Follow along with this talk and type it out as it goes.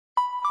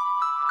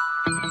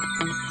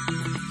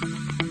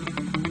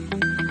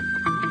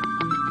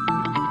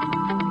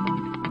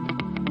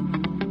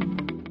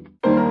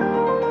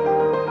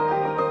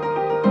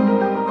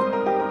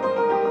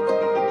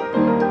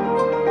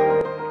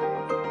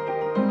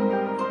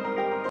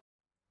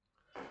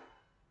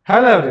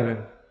Hello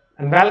everyone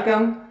and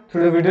welcome to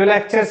the video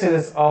lecture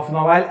series of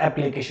mobile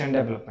application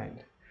development.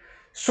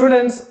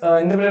 Students,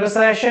 in the previous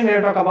session we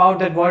will talk about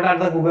that what are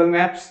the Google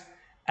Maps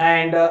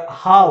and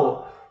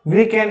how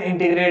we can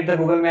integrate the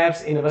Google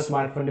Maps in our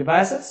smartphone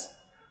devices.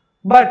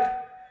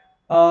 But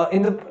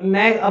in the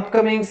next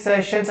upcoming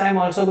sessions I am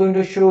also going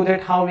to show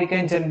that how we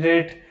can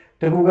generate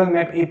the Google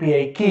Map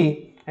API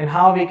key and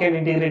how we can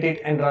integrate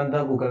it and run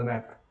the Google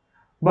Map.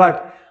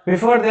 But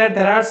before that,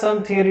 there are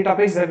some theory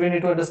topics that we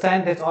need to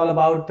understand. That's all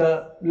about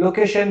the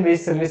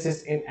location-based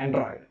services in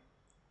Android.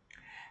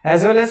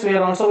 As well as we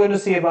are also going to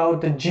see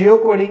about the Geo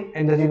Coding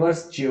and the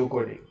reverse Geo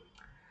Coding.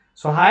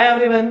 So hi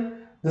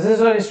everyone, this is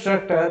your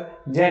instructor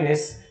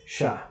Janice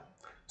Shah.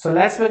 So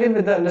let's begin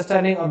with the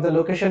understanding of the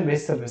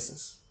location-based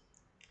services.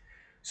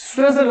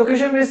 Students, the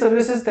location-based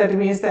services, that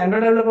means the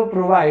Android developer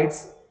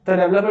provides the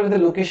developer with the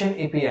location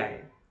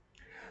API.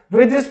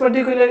 With this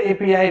particular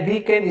API, we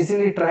can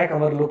easily track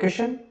our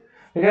location.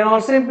 We can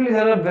also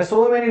there are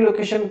so many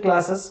location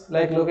classes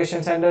like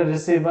location sender,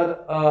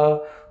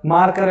 receiver,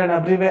 marker, and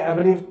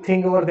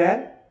everything over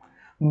there.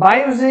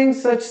 By using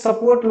such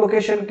support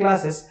location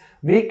classes,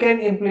 we can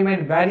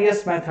implement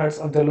various methods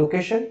of the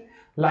location,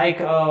 like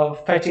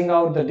fetching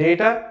out the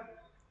data,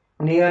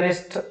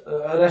 nearest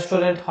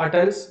restaurant,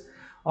 hotels,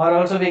 or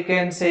also we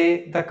can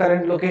say the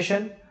current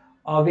location.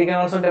 We can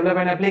also develop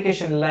an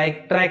application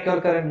like track your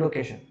current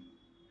location.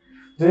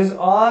 These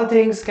all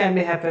things can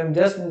be happen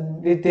just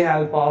with the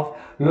help of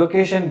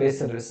location based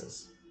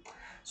services.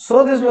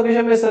 So these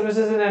location based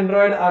services in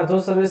Android are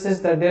those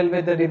services that deal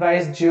with the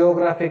device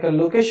geographical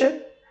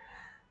location.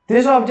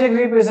 This object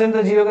represents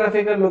the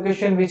geographical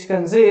location which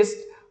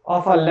consists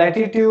of a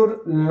latitude,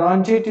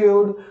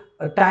 longitude,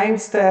 a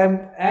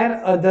timestamp and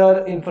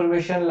other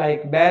information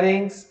like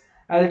bearings,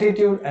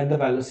 altitude and the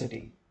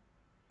velocity.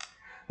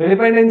 The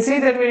dependency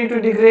that we need to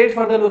integrate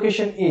for the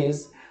location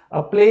is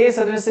a play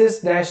services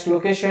dash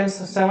locations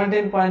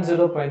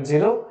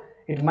 17.0.0.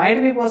 It might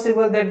be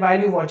possible that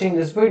while you watching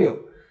this video,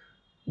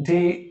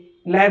 the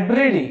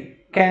library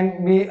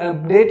can be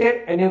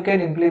updated and you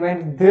can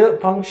implement the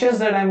functions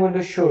that I am going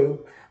to show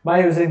you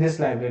by using this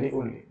library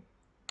only.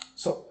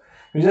 So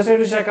you just have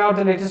to check out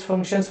the latest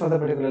functions for the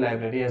particular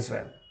library as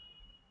well.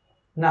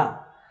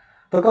 Now,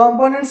 the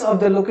components of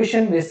the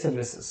location based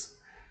services.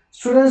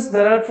 Students,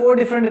 there are 4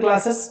 different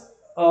classes.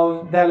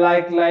 They're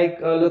like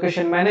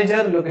location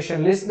manager,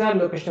 location listener,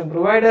 location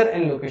provider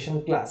and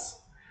location class.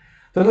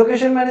 The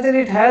location manager,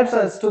 it helps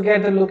us to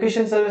get the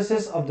location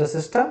services of the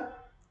system.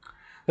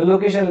 The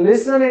location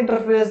listener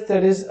interface,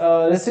 that is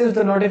receives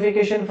the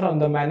notification from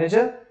the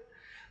manager.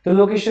 The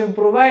location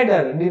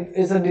provider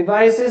is a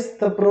devices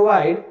that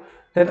provide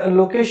that a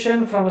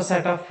location from a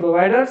set of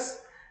providers,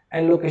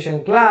 and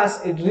location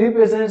class, it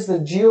represents the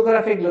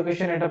geographic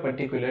location at a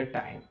particular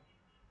time.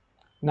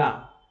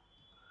 Now,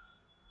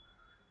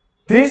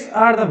 these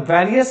are the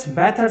various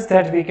methods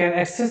that we can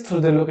access through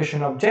the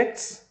location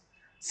objects.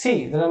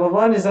 See, the number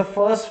 1 is the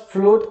first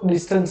float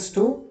distance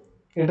 2.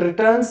 It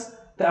returns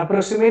the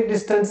approximate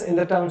distance in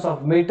the terms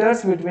of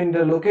meters between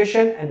the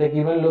location and the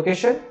given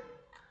location.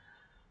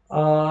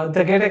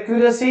 The get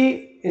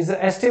accuracy is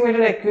the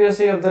estimated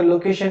accuracy of the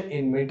location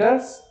in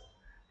meters.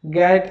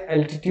 Get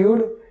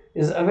altitude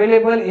is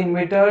available in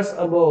meters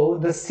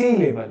above the sea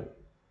level.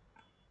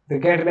 The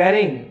get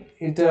bearing,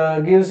 it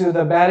gives you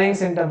the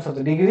bearings in terms of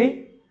the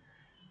degree.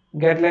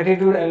 Get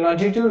latitude and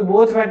longitude,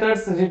 both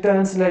methods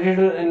returns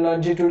latitude and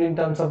longitude in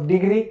terms of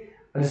degree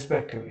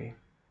respectively.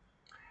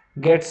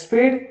 Get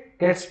speed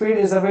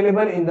is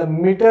available in the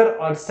meter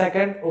or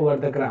second over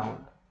the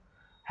ground.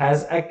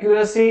 Has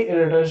accuracy, it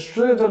returns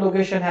true if the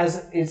location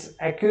has its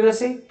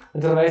accuracy,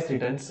 otherwise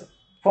returns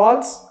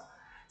false.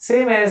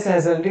 Same as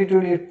has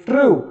altitude, if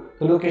true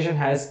the location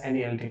has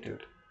any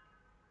altitude.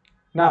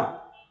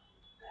 Now,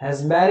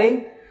 has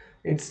bearing,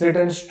 it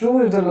returns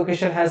true if the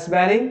location has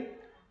bearing.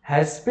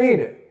 Has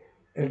speed,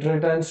 it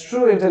returns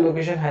true if the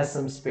location has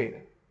some speed.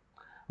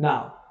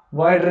 Now,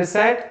 void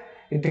reset,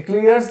 it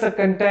clears the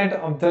content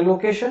of the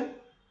location.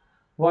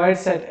 Void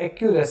set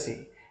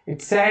accuracy,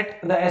 it set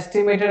the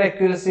estimated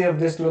accuracy of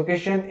this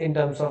location in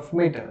terms of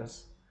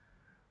meters.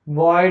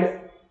 Void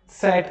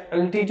set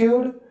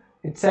altitude,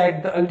 it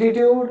set the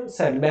altitude.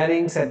 Set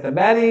bearing, set the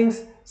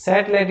bearings.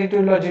 Set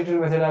latitude,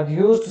 longitude method are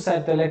used to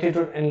set the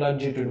latitude and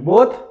longitude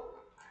both.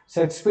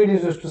 Set speed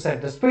is used to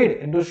set the speed.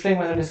 Into string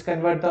method is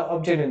convert the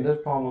object in the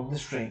form of the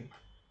string.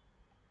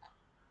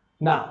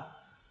 Now,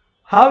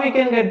 how we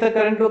can get the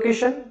current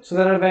location? So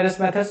there are various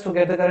methods to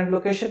get the current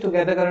location. To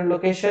get the current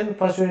location,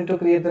 first you need to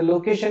create the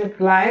location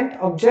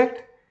client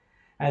object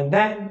and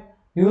then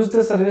use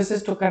the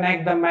services to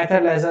connect the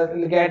method as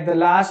a get the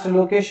last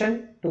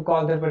location to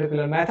call that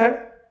particular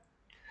method.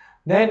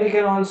 Then we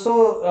can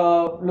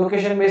also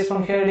location based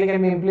functionality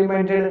can be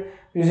implemented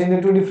using the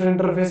 2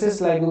 different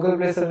interfaces like Google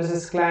Play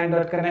Services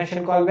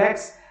client.connection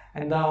callbacks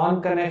and the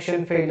on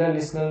connection failure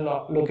listener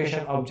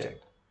location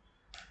object.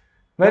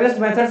 Various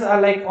methods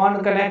are like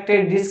on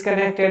connected,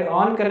 disconnected,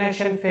 on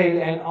connection failed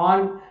and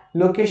on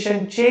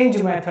location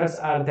change methods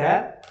are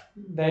there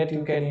that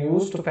you can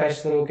use to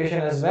fetch the location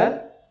as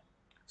well.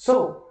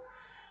 So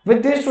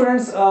With these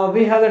students,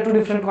 we have the two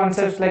different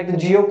concepts like the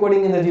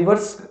geocoding and the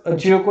reverse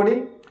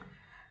geocoding.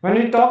 When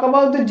we talk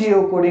about the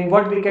geocoding,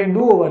 what we can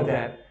do over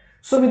there?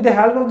 So with the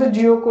help of the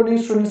geocoding,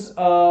 students,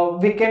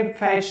 we can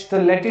fetch the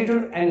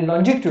latitude and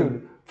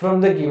longitude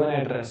from the given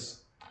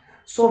address.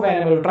 So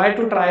whenever you try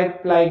to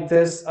type like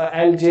this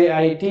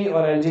LJIET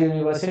or LJ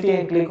University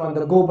and click on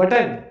the go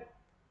button,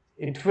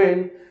 it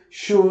will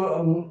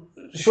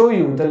show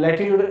you the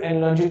latitude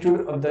and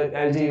longitude of the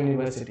LJ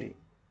University.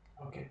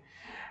 Okay.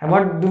 And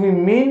what do we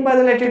mean by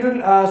the latitude?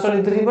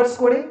 The reverse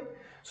coding.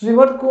 So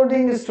reverse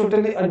coding is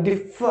totally a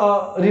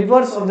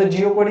reverse of the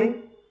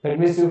geocoding. That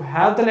means you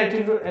have the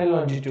latitude and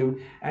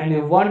longitude and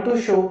you want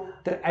to show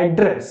the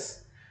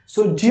address.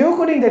 So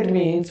geocoding, that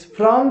means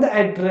from the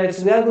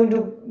address we are going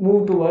to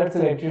move towards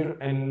the latitude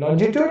and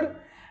longitude,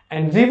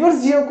 and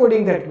reverse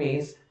geocoding, that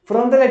means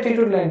from the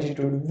latitude and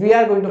longitude we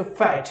are going to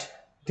fetch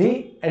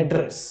the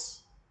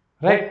address,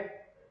 right?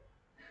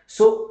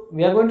 So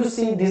we are going to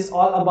see this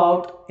all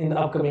about in the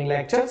upcoming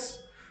lectures.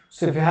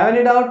 So if you have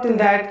any doubt till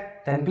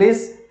that, then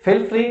please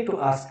feel free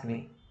to ask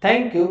me.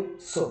 Thank you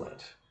so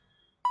much.